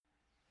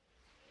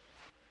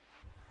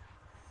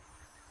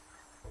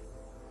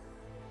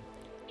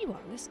You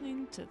are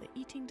listening to the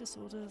Eating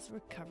Disorders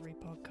Recovery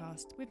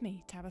Podcast with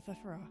me, Tabitha.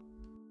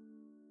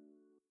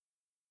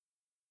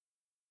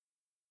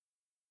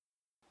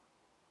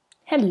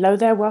 Hello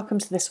there, welcome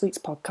to this week's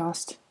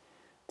podcast.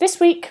 This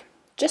week,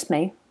 just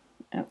me,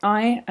 and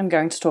I am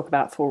going to talk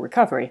about full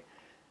recovery.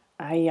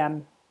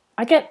 I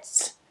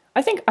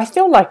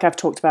feel like I've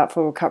talked about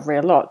full recovery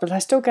a lot, but I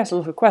still get a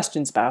lot of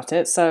questions about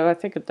it, so I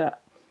figured that,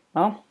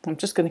 well, I'm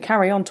just going to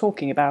carry on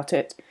talking about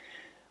it.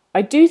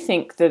 I do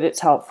think that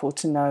it's helpful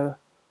to know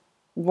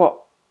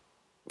what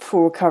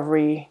full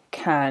recovery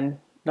can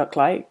look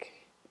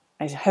like.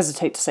 I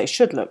hesitate to say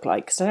should look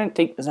like, because I don't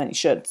think there's any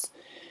shoulds.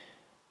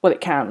 What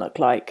it can look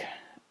like.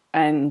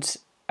 And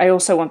I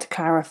also want to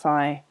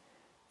clarify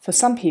for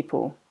some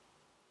people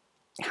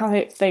how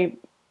if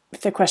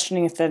they're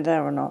questioning if they're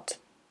there or not.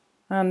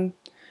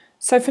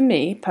 So for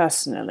me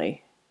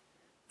personally,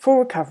 full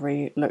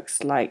recovery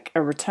looks like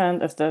a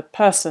return of the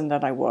person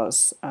that I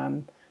was,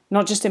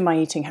 not just in my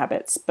eating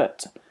habits,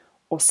 but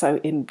also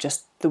in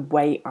just the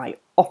way I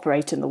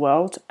operate in the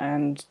world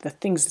and the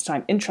things that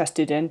I'm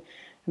interested in,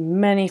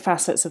 many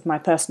facets of my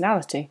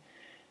personality.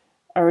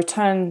 A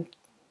return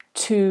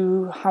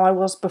to how I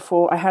was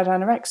before I had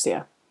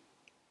anorexia.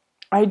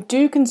 I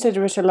do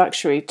consider it a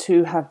luxury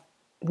to have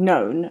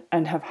known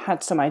and have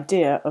had some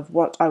idea of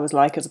what I was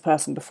like as a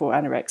person before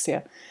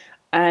anorexia.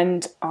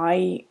 And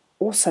I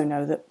also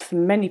know that for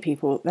many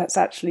people, that's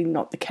actually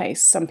not the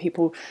case. Some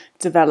people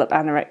develop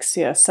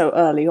anorexia so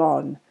early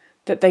on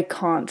that they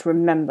can't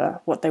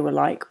remember what they were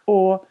like,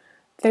 or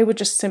they were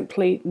just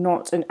simply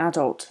not an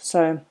adult.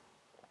 So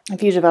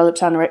if you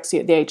developed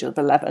anorexia at the age of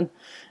 11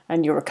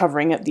 and you're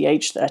recovering at the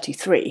age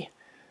 33,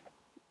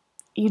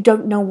 you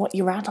don't know what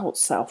your adult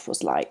self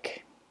was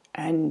like.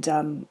 And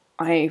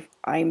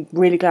I'm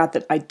really glad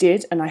that I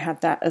did, and I had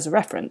that as a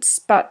reference.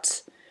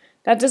 But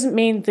that doesn't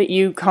mean that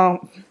you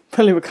can't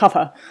fully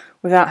recover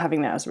without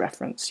having that as a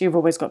reference. You've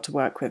always got to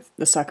work with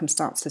the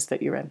circumstances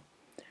that you're in.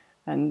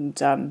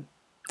 And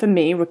for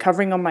me,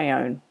 recovering on my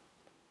own,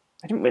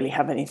 I didn't really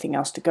have anything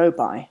else to go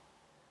by.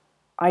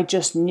 I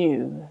just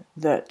knew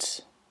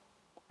that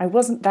I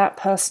wasn't that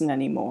person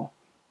anymore,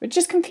 which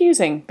is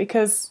confusing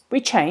because we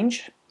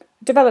change. I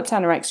developed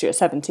anorexia at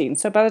 17,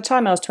 so by the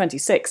time I was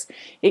 26,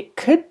 it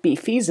could be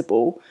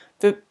feasible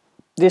that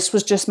this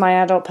was just my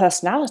adult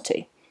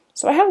personality.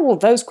 So I had all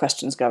those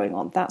questions going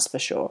on, that's for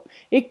sure.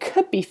 It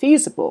could be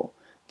feasible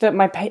that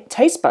my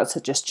taste buds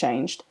had just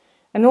changed,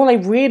 and all I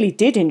really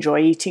did enjoy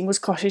eating was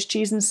cottage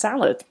cheese and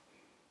salad.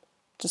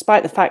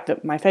 Despite the fact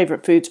that my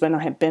favourite foods when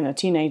I had been a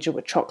teenager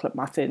were chocolate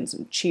muffins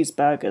and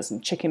cheeseburgers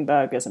and chicken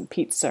burgers and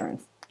pizza and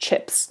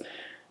chips.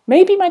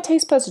 Maybe my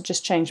taste buds had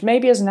just changed.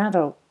 Maybe as an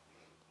adult,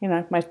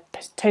 my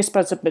taste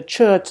buds had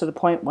matured to the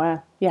point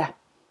where,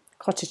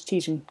 cottage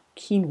cheese and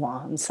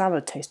quinoa and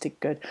salad tasted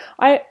good.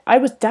 I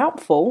was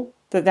doubtful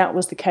that that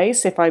was the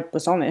case, if I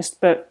was honest,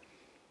 but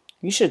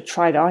you should have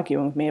tried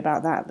arguing with me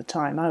about that at the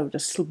time. I would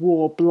have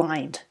swore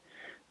blind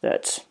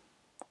that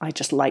I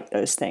just liked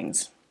those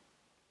things.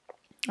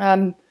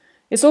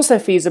 It's also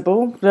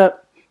feasible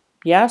that,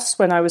 yes,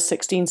 when I was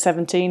 16,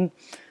 17,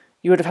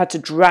 you would have had to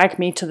drag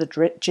me to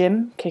the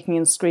gym, kicking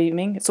and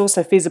screaming. It's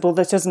also feasible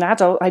that as an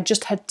adult, I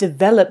just had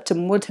developed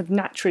and would have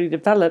naturally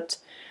developed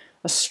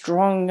a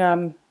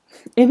strong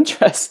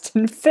interest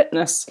in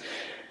fitness.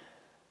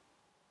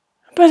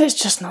 But it's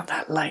just not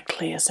that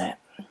likely, is it?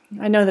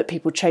 I know that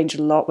people change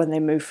a lot when they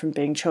move from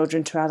being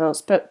children to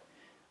adults, but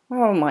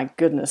oh my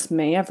goodness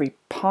me, every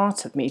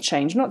part of me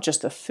changed, not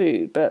just the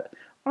food, but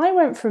I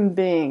went from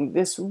being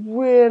this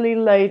really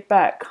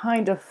laid-back,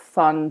 kind of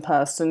fun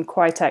person,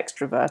 quite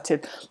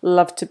extroverted,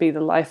 loved to be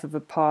the life of a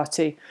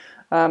party,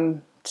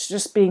 to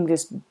just being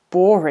this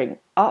boring,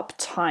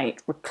 uptight,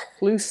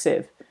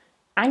 reclusive,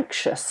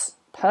 anxious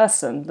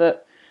person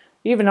that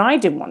even I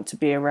didn't want to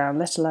be around,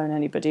 let alone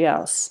anybody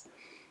else.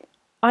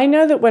 I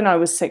know that when I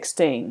was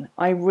 16,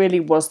 I really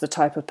was the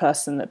type of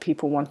person that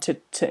people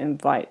wanted to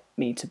invite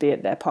me to be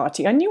at their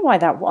party. I knew why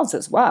that was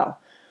as well.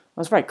 I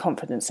was a very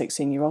confident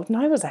 16-year-old, and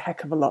I was a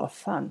heck of a lot of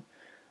fun.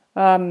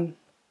 And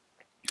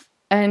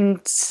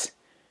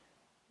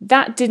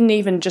that didn't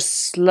even just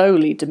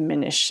slowly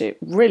diminish. It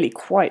really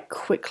quite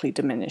quickly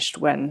diminished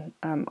when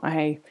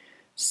I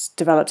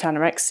developed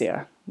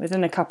anorexia.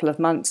 Within a couple of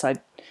months,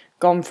 I'd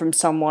gone from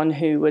someone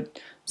who would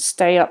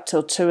stay up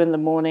till 2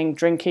 a.m.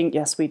 drinking.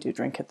 Yes, we do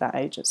drink at that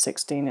age, at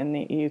 16 in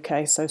the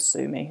UK, so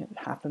sue me, it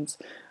happens.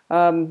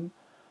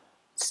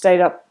 Stayed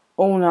up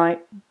all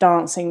night,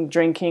 dancing,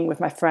 drinking with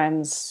my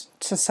friends,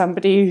 to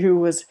somebody who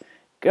was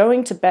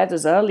going to bed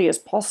as early as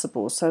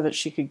possible so that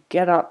she could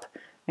get up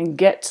and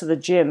get to the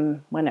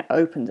gym when it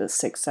opened at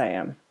 6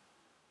 a.m.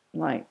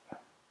 Like,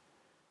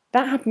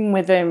 that happened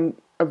within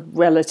a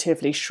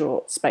relatively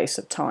short space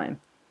of time.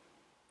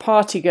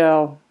 Party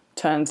girl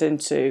turns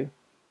into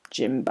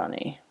gym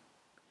bunny.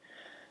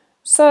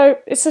 So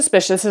it's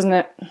suspicious, isn't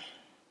it?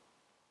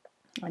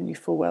 I knew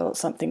full well that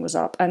something was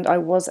up, and I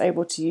was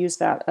able to use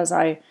that as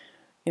I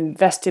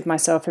invested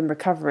myself in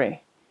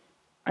recovery.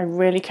 I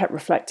really kept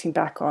reflecting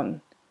back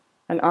on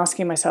and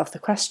asking myself the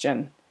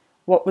question,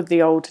 what would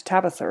the old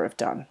Tabitha have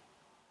done?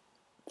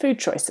 Food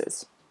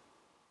choices.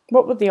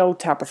 What would the old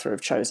Tabitha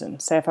have chosen?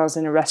 Say if I was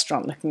in a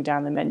restaurant looking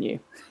down the menu.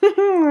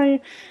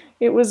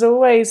 It was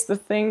always the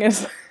thing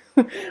is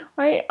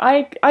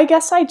I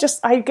guess I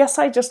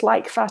just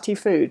like fatty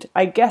food.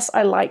 I guess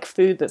I like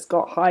food that's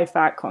got high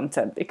fat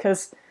content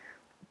because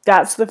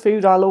that's the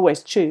food I'll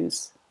always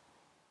choose.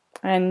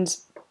 And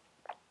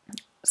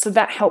so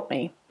that helped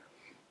me.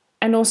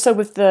 And also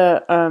with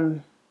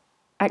the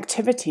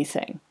activity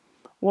thing.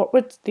 What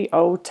would the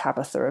old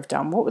Tabitha have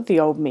done? What would the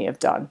old me have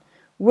done?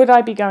 Would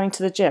I be going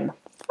to the gym?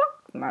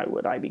 No,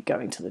 would I be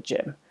going to the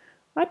gym?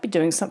 I'd be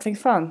doing something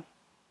fun.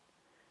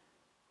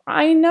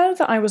 I know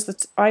that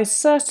I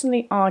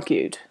certainly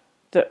argued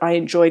that I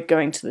enjoyed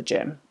going to the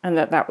gym and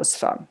that was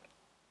fun.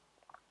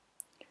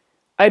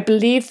 I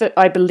believed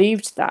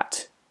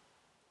that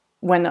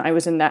when I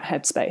was in that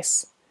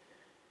headspace.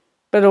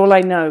 But all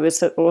I know is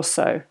that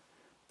also,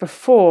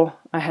 before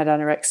I had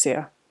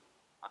anorexia,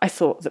 I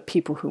thought that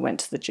people who went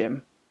to the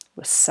gym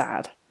were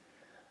sad.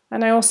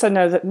 And I also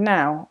know that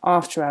now,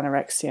 after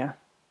anorexia,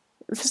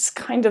 this is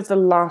kind of the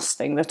last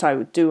thing that I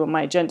would do on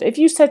my agenda. If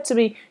you said to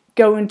me,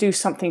 go and do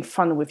something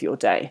fun with your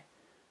day,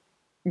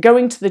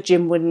 going to the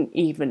gym wouldn't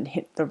even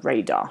hit the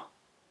radar.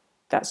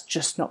 That's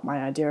just not my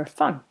idea of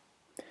fun.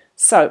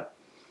 So,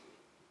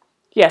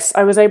 yes,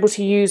 I was able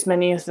to use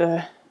many of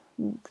the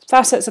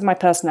facets of my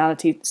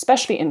personality,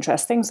 especially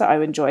interest, things that I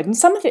enjoyed. And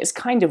some of it is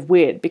kind of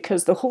weird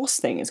because the horse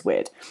thing is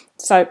weird.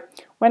 So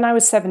when I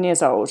was 7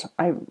 years old,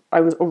 I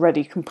was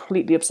already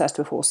completely obsessed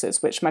with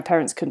horses, which my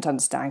parents couldn't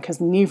understand because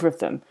neither of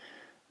them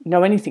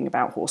know anything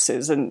about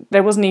horses. And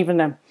there wasn't even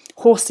a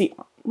horsey,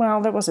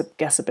 well, there was, I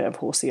guess, a bit of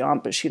horsey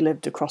aunt, but she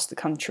lived across the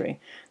country.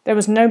 There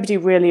was nobody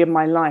really in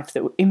my life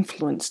that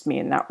influenced me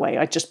in that way.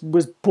 I just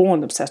was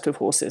born obsessed with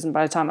horses. And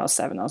by the time I was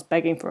 7, I was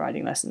begging for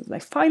riding lessons. They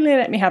finally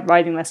let me have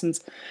riding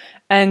lessons.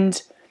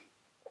 And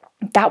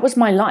that was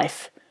my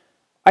life.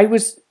 I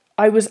was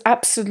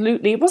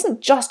absolutely, it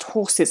wasn't just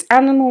horses,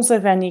 animals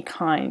of any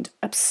kind,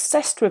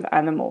 obsessed with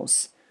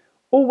animals.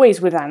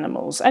 Always with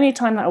animals. Any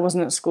time that I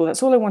wasn't at school,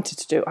 that's all I wanted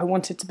to do. I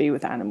wanted to be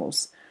with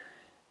animals.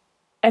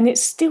 And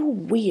it's still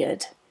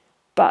weird,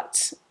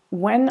 but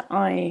when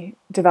I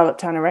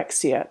developed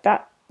anorexia,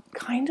 that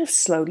kind of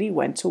slowly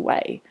went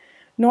away.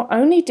 Not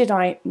only did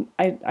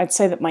I'd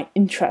say that my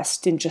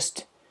interest in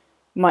just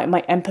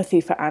my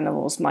empathy for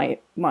animals,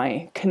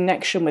 my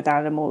connection with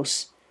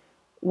animals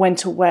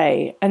went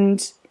away.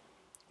 And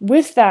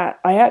with that,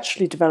 I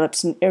actually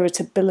developed an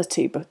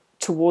irritability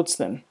towards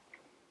them.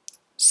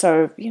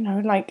 So,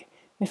 like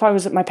if I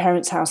was at my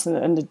parents' house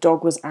and the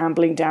dog was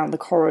ambling down the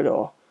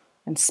corridor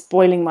and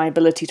spoiling my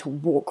ability to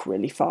walk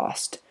really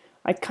fast,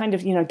 I'd kind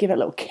of, give it a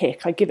little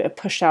kick. I'd give it a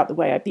push out the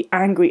way. I'd be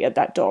angry at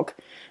that dog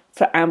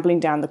for ambling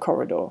down the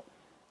corridor.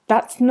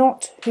 That's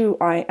not who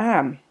I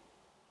am,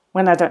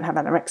 when I don't have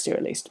anorexia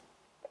at least.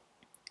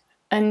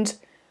 And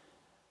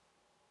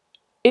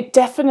it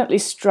definitely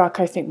struck,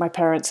 I think, my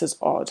parents as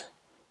odd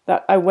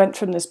that I went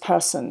from this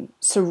person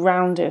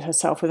surrounded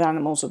herself with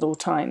animals at all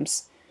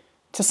times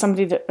to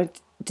somebody that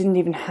didn't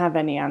even have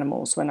any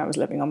animals when I was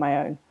living on my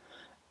own.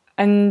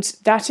 And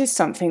that is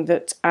something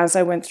that, as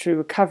I went through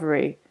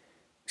recovery,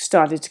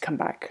 started to come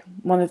back.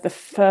 One of the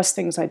first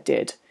things I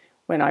did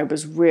when I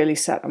was really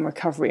set on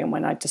recovery and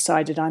when I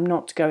decided I'm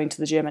not going to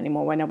the gym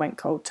anymore, when I went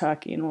cold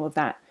turkey and all of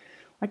that,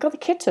 I got a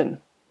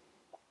kitten.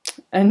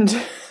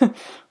 And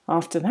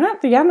after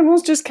that, the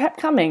animals just kept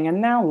coming, and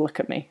now look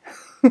at me.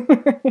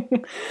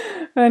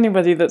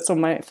 Anybody that's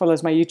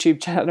follows my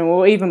YouTube channel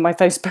or even my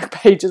Facebook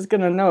page is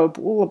going to know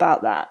all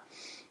about that.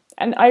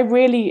 And I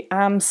really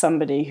am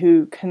somebody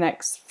who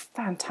connects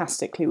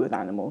fantastically with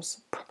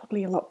animals,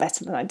 probably a lot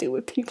better than I do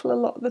with people a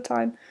lot of the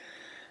time.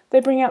 They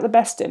bring out the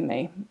best in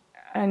me.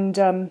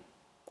 And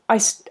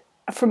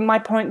from my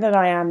point that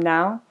I am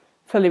now,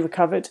 fully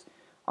recovered,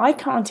 I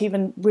can't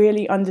even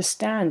really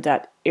understand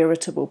that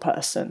irritable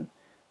person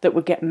that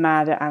would get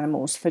mad at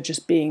animals for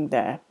just being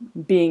there,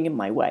 being in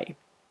my way.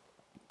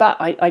 But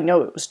I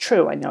know it was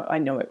true. I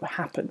know it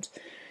happened.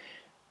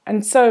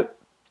 And so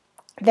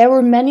there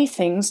were many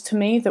things to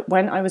me that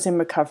when I was in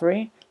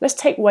recovery, let's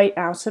take weight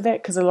out of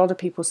it, because a lot of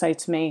people say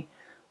to me,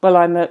 well,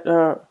 I'm at,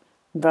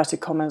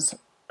 inverted commas,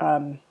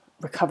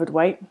 recovered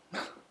weight.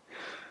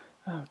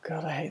 Oh,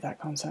 God, I hate that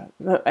concept.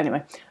 But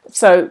anyway,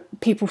 so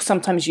people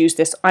sometimes use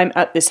this, I'm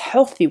at this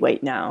healthy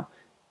weight now,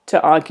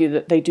 to argue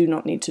that they do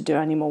not need to do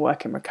any more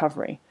work in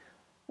recovery.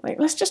 Like,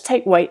 let's just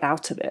take weight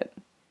out of it.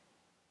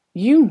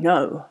 You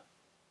know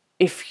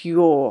if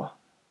you're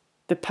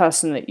the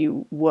person that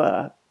you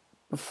were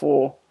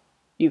before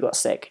you got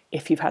sick,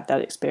 if you've had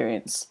that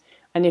experience.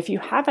 And if you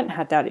haven't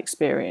had that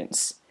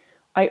experience,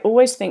 I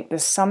always think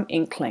there's some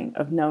inkling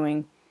of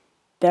knowing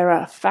there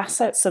are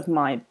facets of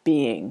my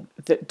being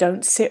that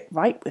don't sit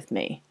right with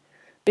me.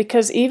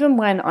 Because even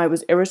when I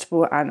was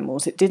irritable at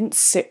animals, it didn't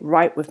sit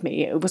right with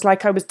me. It was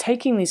like I was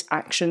taking these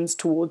actions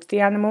towards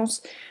the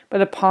animals, but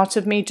a part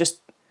of me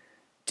just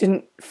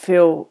didn't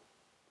feel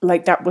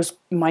like that was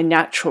my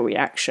natural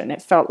reaction.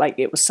 It felt like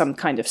it was some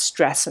kind of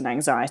stress and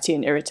anxiety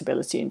and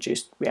irritability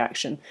induced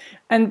reaction.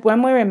 And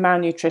when we're in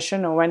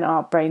malnutrition or when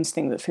our brains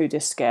think that food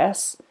is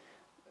scarce,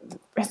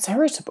 it's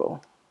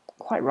irritable,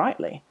 quite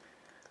rightly.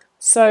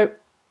 So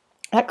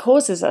that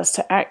causes us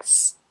to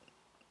act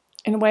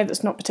in a way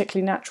that's not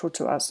particularly natural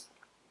to us.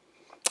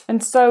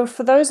 And so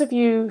for those of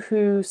you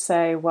who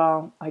say,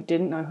 well, I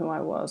didn't know who I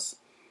was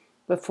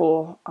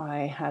before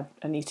I had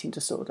an eating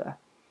disorder,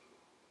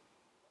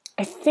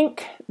 I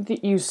think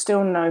that you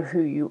still know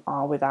who you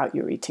are without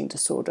your eating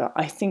disorder.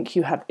 I think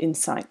you have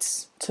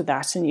insights to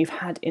that, and you've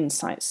had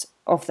insights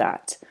of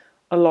that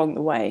along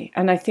the way.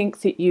 And I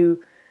think that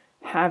you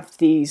have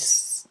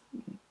these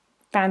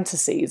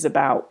fantasies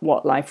about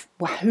what life,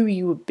 who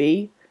you would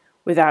be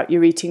without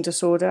your eating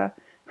disorder,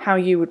 how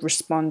you would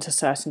respond to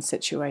certain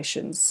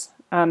situations,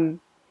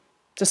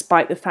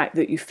 despite the fact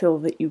that you feel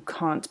that you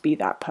can't be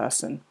that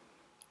person.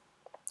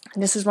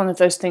 And this is one of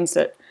those things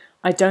that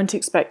I don't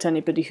expect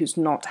anybody who's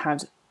not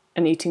had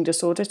an eating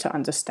disorder to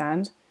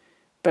understand,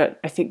 but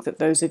I think that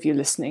those of you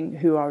listening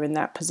who are in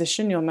that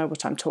position, you'll know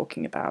what I'm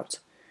talking about.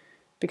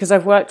 Because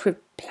I've worked with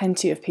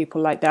plenty of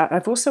people like that.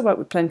 I've also worked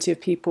with plenty of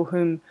people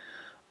whom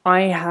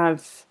I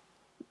have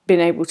been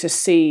able to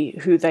see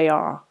who they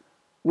are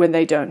when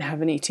they don't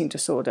have an eating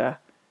disorder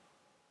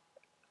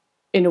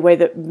in a way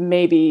that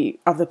maybe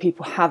other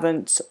people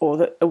haven't,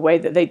 or a way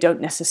that they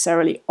don't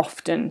necessarily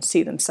often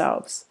see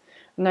themselves.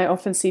 And I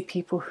often see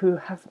people who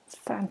have a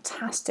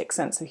fantastic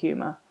sense of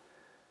humour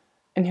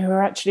and who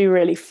are actually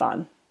really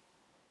fun.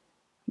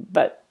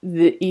 But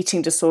the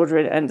eating disorder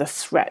and the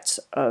threat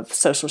of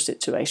social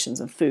situations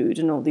and food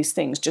and all these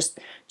things just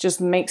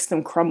makes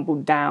them crumble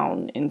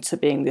down into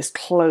being this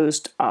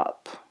closed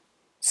up,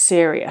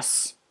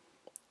 serious,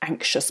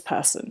 anxious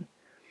person.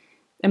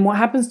 And what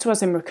happens to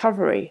us in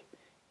recovery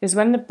is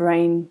when the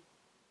brain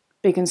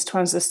begins to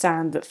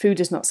understand that food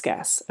is not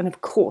scarce. And of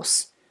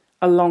course,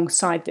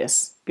 alongside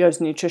this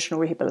goes nutritional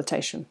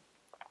rehabilitation.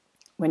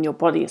 When your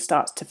body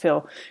starts to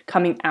feel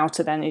coming out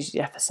of energy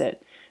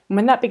deficit. And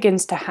when that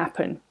begins to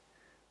happen,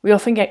 we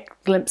often get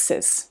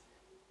glimpses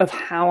of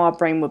how our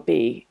brain would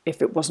be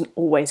if it wasn't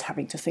always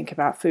having to think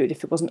about food,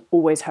 if it wasn't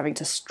always having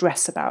to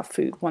stress about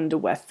food, wonder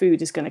where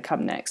food is going to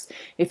come next,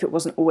 if it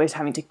wasn't always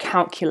having to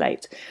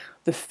calculate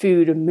the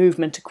food and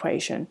movement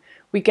equation.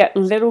 We get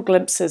little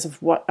glimpses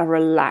of what a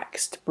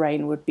relaxed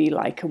brain would be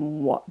like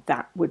and what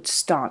that would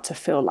start to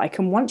feel like.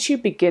 And once you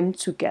begin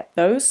to get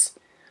those,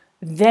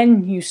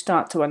 then you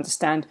start to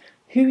understand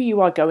who you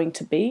are going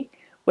to be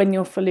when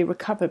you're fully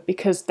recovered,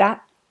 because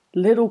that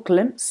little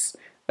glimpse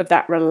of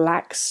that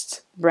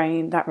relaxed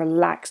brain, that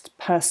relaxed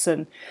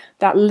person,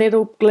 that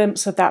little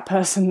glimpse of that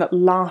person that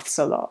laughs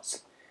a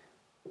lot,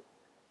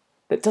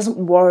 that doesn't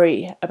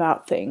worry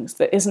about things,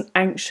 that isn't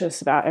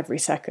anxious about every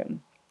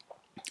second,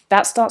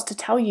 that starts to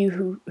tell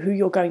you who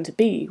you're going to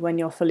be when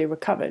you're fully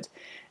recovered.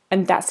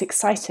 And that's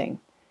exciting.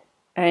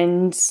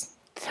 And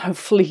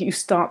hopefully you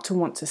start to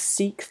want to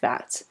seek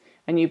that,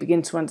 and you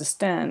begin to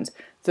understand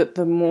that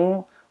the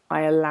more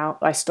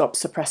I stop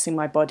suppressing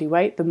my body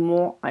weight, the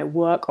more I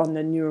work on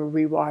the neural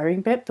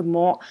rewiring bit, the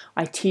more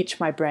I teach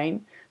my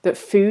brain that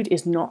food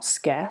is not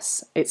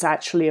scarce, it's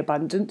actually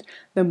abundant,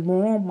 the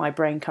more my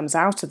brain comes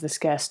out of the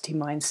scarcity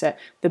mindset,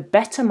 the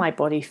better my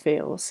body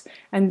feels,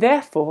 and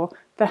therefore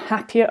the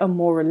happier and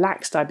more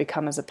relaxed I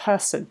become as a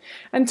person.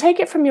 And take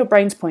it from your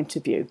brain's point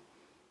of view.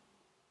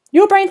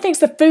 Your brain thinks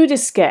that food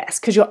is scarce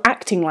because you're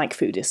acting like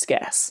food is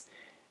scarce.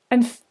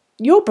 And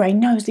your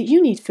brain knows that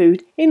you need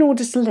food in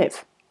order to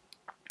live.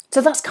 So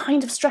that's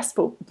kind of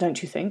stressful,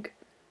 don't you think?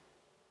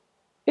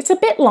 It's a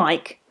bit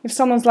like if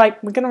someone's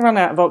like, we're going to run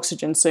out of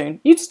oxygen soon.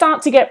 You'd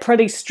start to get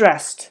pretty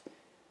stressed.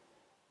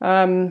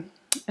 And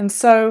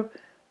so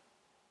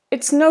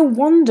it's no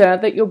wonder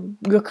that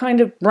your kind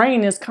of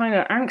brain is kind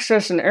of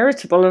anxious and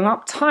irritable and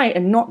uptight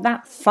and not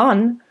that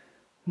fun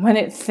when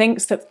it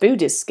thinks that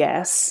food is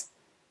scarce.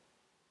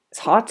 It's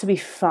hard to be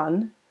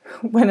fun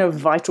when a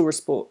vital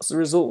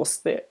resource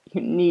that you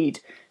need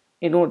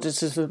in order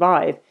to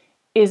survive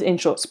is in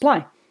short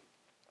supply.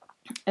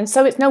 And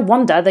so it's no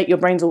wonder that your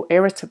brain's all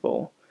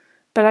irritable.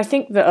 But I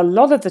think that a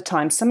lot of the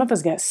time, some of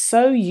us get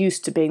so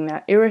used to being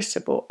that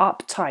irritable,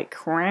 uptight,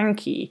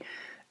 cranky,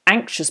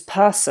 anxious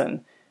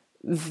person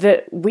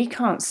that we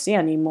can't see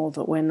anymore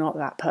that we're not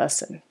that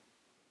person.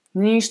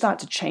 And then you start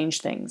to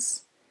change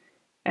things.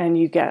 And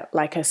you get,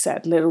 like I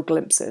said, little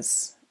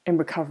glimpses in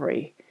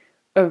recovery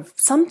of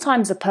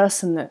sometimes a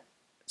person that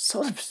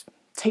sort of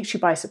takes you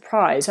by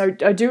surprise. I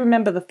do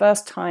remember the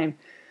first time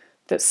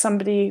that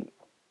somebody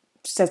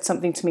said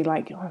something to me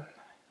like, oh,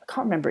 I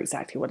can't remember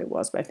exactly what it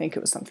was, but I think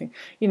it was something,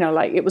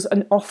 like it was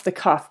an off the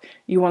cuff,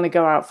 you want to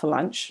go out for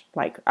lunch,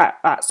 like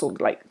at sort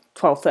of like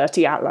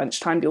 12:30 at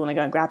lunchtime, do you want to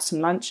go and grab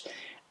some lunch?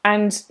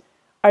 And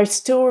I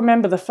still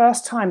remember the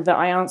first time that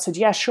I answered,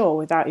 yeah, sure,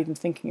 without even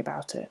thinking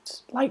about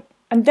it.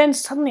 And then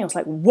suddenly I was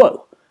like,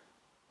 whoa,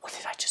 what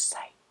did I just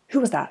say? Who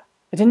was that?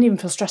 I didn't even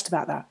feel stressed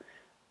about that.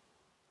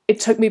 It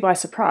took me by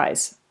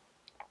surprise.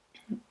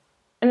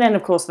 And then,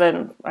 of course,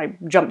 then I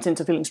jumped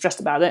into feeling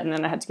stressed about it, and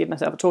then I had to give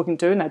myself a talking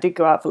to, and I did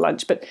go out for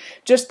lunch. But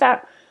just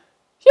that,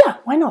 yeah,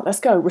 why not? Let's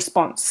go.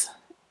 Response.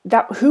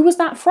 Who was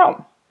that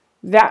from?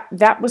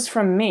 That was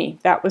from me.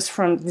 That was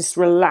from this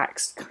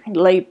relaxed, kind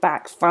of laid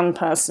back, fun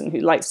person who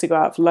likes to go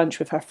out for lunch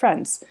with her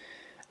friends.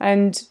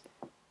 And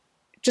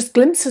just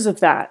glimpses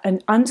of that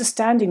and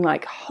understanding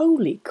like,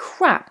 holy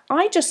crap,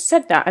 I just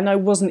said that and I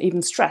wasn't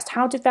even stressed.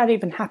 How did that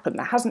even happen?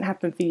 That hasn't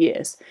happened for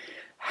years.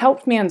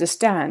 Helped me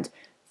understand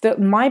that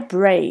my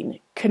brain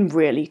can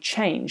really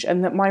change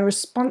and that my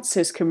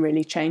responses can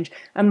really change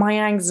and my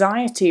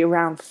anxiety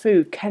around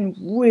food can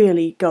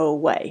really go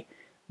away.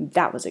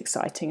 That was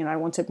exciting and I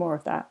wanted more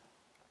of that.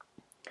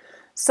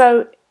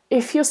 So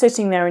if you're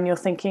sitting there and you're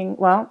thinking,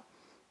 well,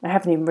 I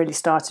haven't even really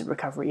started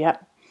recovery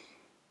yet,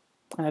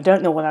 and I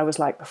don't know what I was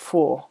like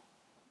before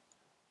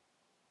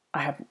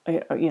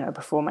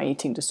before my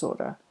eating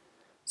disorder.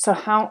 So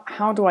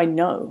how do I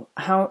know?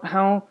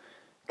 How?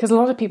 Because a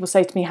lot of people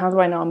say to me, how do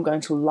I know I'm going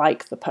to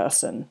like the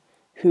person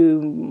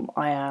whom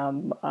I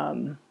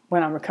am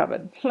when I'm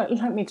recovered?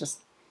 Let me just,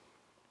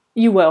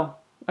 you will,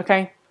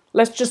 okay?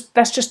 Let's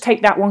just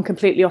take that one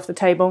completely off the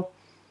table.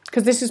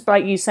 Because this is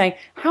like you saying,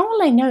 how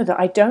will I know that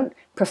I don't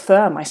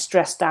prefer my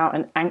stressed out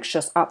and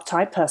anxious,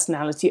 uptight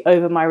personality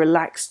over my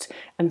relaxed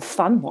and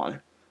fun one?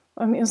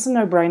 I mean, it's a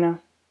no-brainer.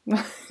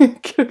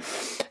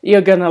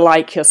 You're going to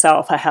like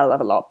yourself a hell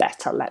of a lot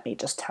better, let me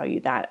just tell you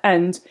that.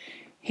 And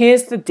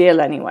here's the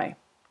deal anyway.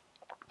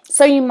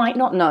 So you might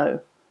not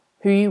know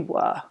who you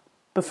were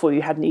before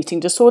you had an eating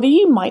disorder.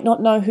 You might not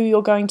know who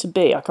you're going to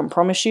be. I can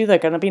promise you they're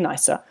going to be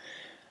nicer.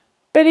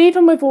 But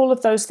even with all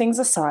of those things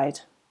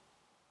aside,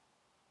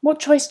 what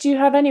choice do you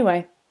have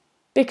anyway?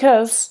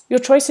 Because your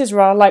choices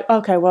are like,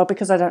 okay, well,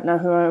 because I don't know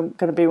who I'm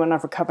going to be when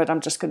I've recovered,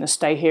 I'm just going to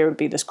stay here and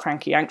be this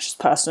cranky, anxious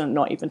person and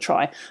not even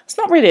try. It's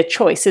not really a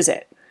choice, is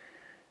it?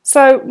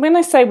 So when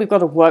I say we've got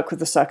to work with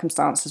the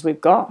circumstances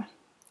we've got,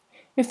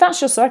 if that's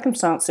your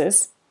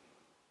circumstances,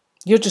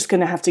 you're just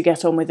going to have to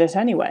get on with it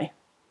anyway.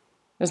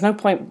 There's no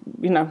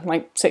point,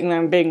 like sitting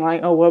there and being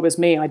like, oh, woe is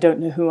me, I don't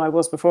know who I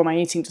was before my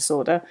eating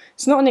disorder.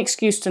 It's not an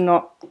excuse to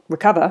not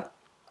recover.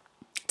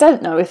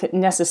 Don't know if it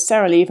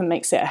necessarily even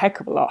makes it a heck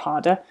of a lot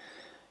harder.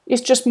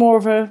 It's just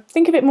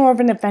think of it more of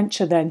an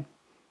adventure then.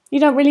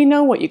 You don't really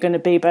know what you're going to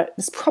be, but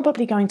it's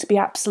probably going to be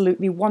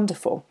absolutely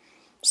wonderful.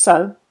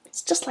 So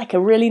it's just like a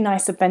really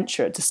nice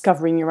adventure at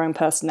discovering your own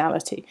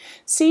personality.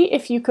 See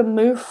if you can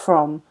move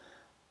from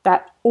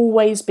that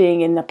always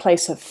being in the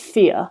place of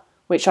fear,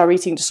 which our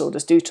eating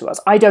disorders do to us.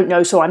 I don't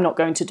know, so I'm not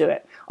going to do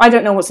it. I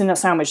don't know what's in that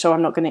sandwich, so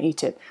I'm not going to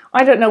eat it.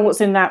 I don't know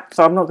what's in that,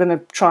 so I'm not going to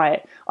try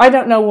it. I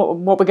don't know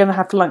what we're going to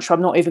have for lunch, so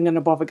I'm not even going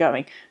to bother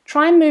going.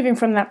 Try and moving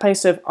from that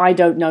place of, I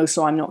don't know,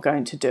 so I'm not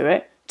going to do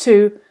it,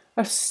 to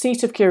a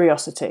seat of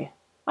curiosity.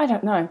 I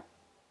don't know,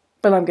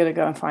 but I'm going to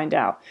go and find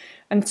out.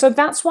 And so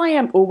that's why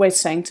I'm always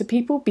saying to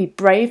people, be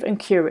brave and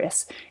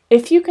curious.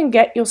 If you can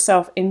get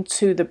yourself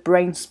into the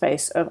brain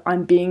space of,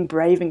 I'm being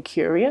brave and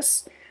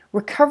curious,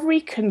 recovery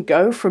can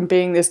go from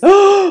being this,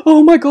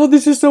 oh my God,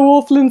 this is so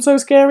awful and so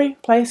scary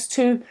place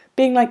to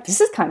being like, this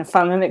is kind of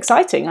fun and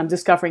exciting. I'm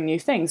discovering new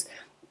things.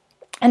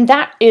 And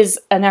that is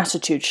an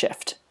attitude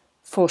shift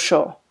for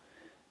sure.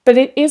 But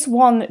it is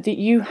one that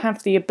you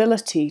have the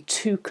ability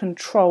to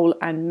control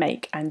and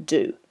make and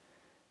do.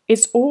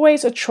 It's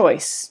always a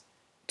choice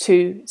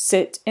to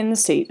sit in the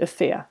seat of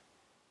fear.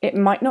 It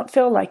might not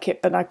feel like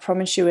it, but I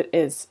promise you it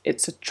is.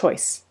 It's a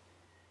choice.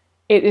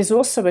 It is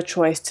also a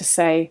choice to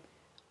say,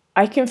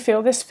 I can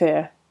feel this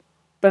fear,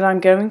 but I'm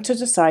going to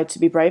decide to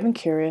be brave and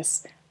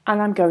curious, and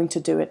I'm going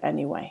to do it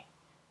anyway.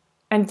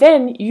 And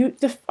then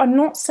I'm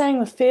not saying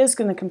the fear is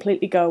going to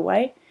completely go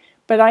away,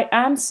 but I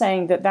am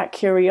saying that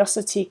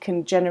curiosity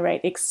can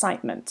generate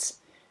excitement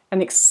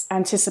and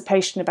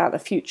anticipation about the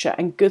future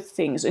and good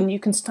things, and you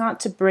can start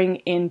to bring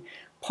in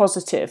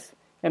positive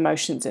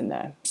emotions in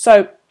there.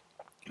 So,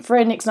 for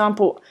an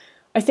example,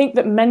 I think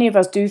that many of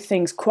us do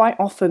things quite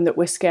often that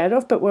we're scared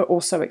of, but we're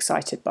also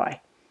excited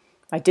by.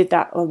 I do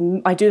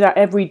that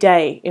every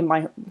day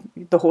in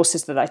the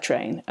horses that I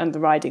train and the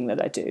riding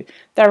that I do.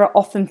 There are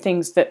often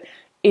things that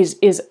is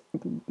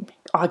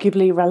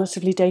arguably a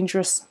relatively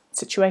dangerous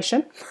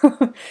situation,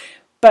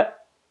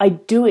 but I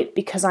do it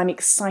because I'm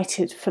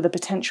excited for the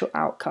potential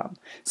outcome.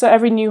 So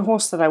every new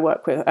horse that I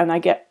work with, and I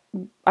get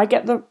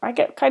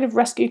kind of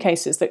rescue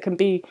cases that can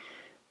be,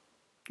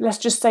 let's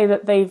just say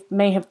that they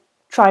may have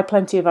tried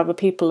plenty of other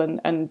people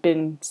and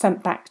been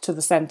sent back to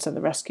the centre, the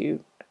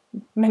rescue,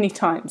 many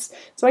times.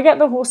 So I get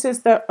the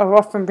horses that are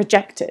often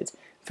rejected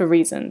for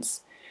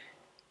reasons.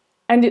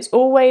 And it's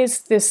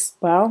always this,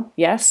 well,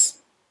 yes,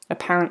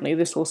 apparently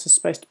this horse is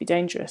supposed to be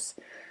dangerous.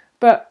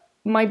 But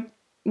my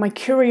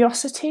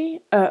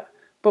curiosity,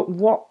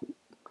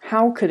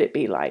 how could it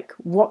be like?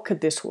 What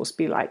could this horse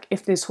be like?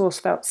 If this horse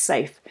felt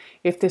safe,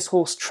 if this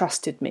horse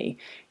trusted me,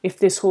 if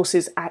this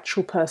horse's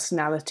actual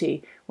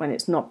personality, when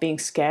it's not being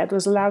scared,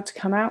 was allowed to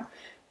come out.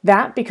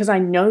 That, because I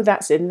know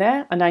that's in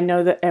there, and I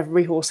know that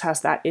every horse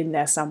has that in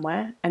there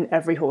somewhere, and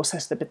every horse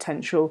has the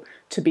potential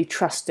to be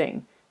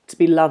trusting, to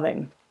be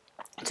loving,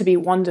 to be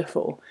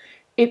wonderful.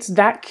 It's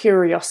that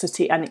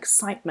curiosity and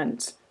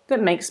excitement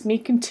that makes me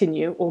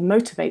continue or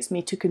motivates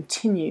me to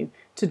continue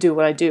to do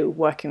what I do,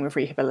 working with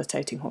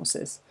rehabilitating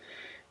horses.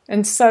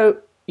 And so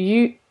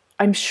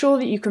I'm sure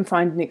that you can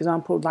find an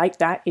example like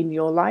that in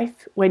your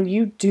life when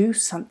you do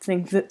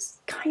something that's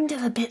kind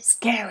of a bit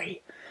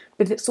scary,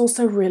 but it's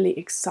also really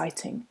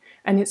exciting.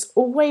 And it's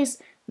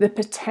always the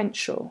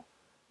potential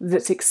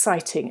that's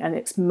exciting and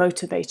it's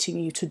motivating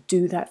you to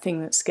do that thing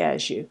that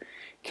scares you.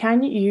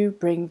 Can you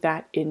bring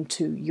that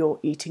into your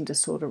eating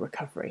disorder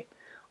recovery?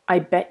 I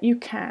bet you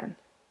can.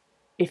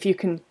 If you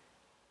can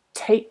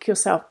take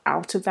yourself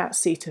out of that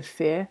seat of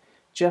fear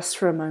just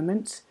for a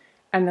moment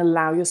and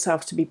allow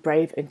yourself to be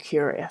brave and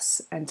curious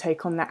and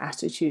take on that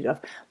attitude of,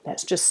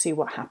 let's just see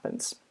what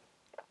happens.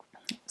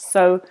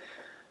 So,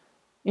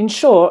 in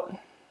short,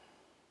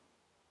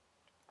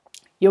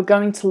 you're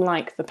going to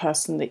like the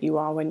person that you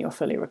are when you're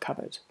fully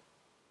recovered.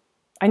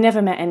 I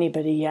never met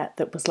anybody yet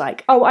that was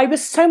like, oh, I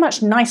was so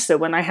much nicer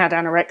when I had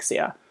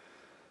anorexia.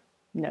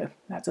 No,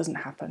 that doesn't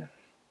happen.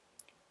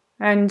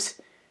 And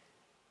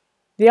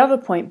the other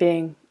point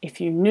being,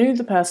 if you knew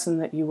the person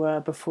that you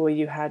were before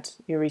you had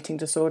your eating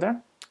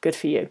disorder, good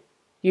for you.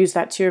 Use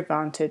that to your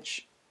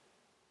advantage.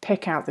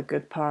 Pick out the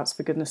good parts,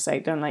 for goodness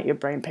sake. Don't let your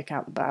brain pick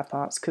out the bad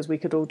parts, because we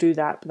could all do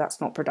that, but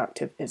that's not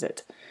productive, is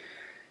it?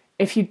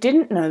 If you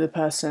didn't know the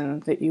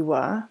person that you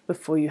were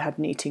before you had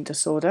an eating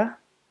disorder,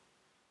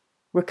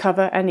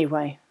 recover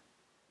anyway.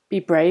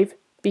 Be brave,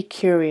 be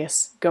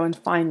curious, go and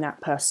find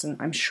that person.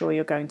 I'm sure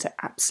you're going to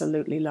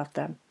absolutely love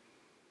them.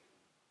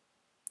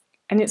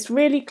 And it's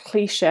really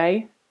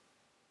cliche,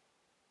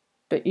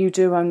 but you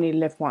do only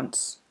live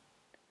once.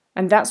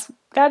 And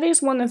that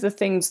is one of the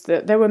things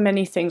that, there were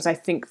many things I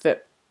think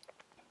that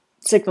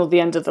signaled the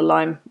end of the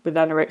line with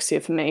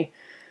anorexia for me.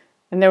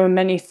 And there were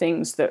many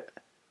things that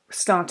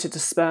started to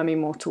spur me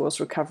more towards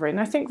recovery. And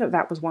I think that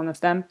that was one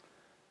of them.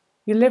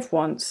 You live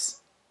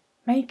once,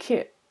 make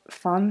it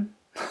fun.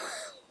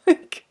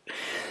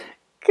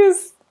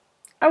 Because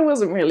I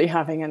wasn't really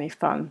having any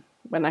fun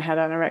when I had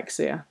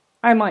anorexia.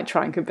 I might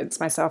try and convince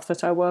myself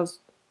that I was,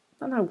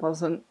 and I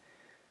wasn't.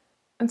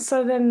 And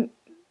so then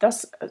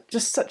that's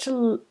just such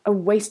a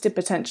wasted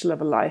potential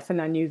of a life,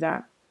 and I knew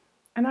that.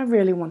 And I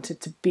really wanted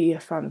to be a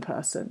fun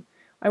person.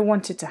 I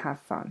wanted to have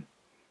fun.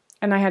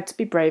 And I had to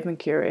be brave and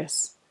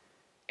curious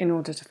in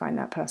order to find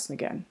that person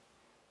again.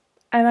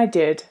 And I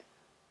did.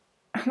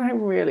 And I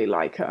really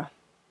like her.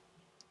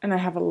 And I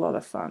have a lot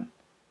of fun.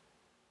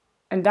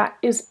 And that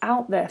is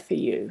out there for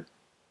you.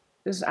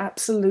 There's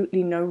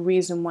absolutely no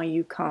reason why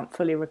you can't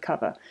fully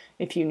recover.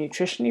 If you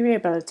nutritionally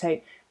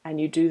rehabilitate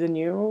and you do the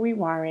neural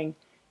rewiring,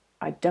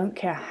 I don't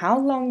care how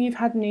long you've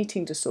had an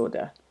eating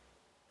disorder,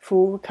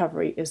 full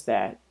recovery is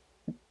there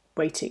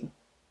waiting.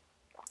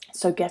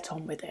 So get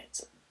on with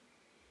it.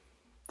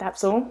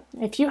 That's all.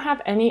 If you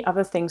have any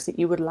other things that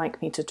you would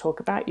like me to talk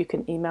about, you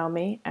can email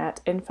me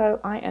at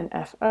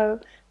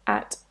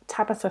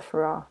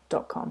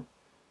info@tabithafarrar.com.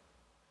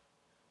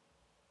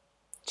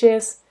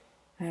 Cheers,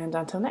 and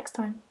until next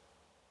time,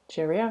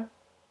 cheerio.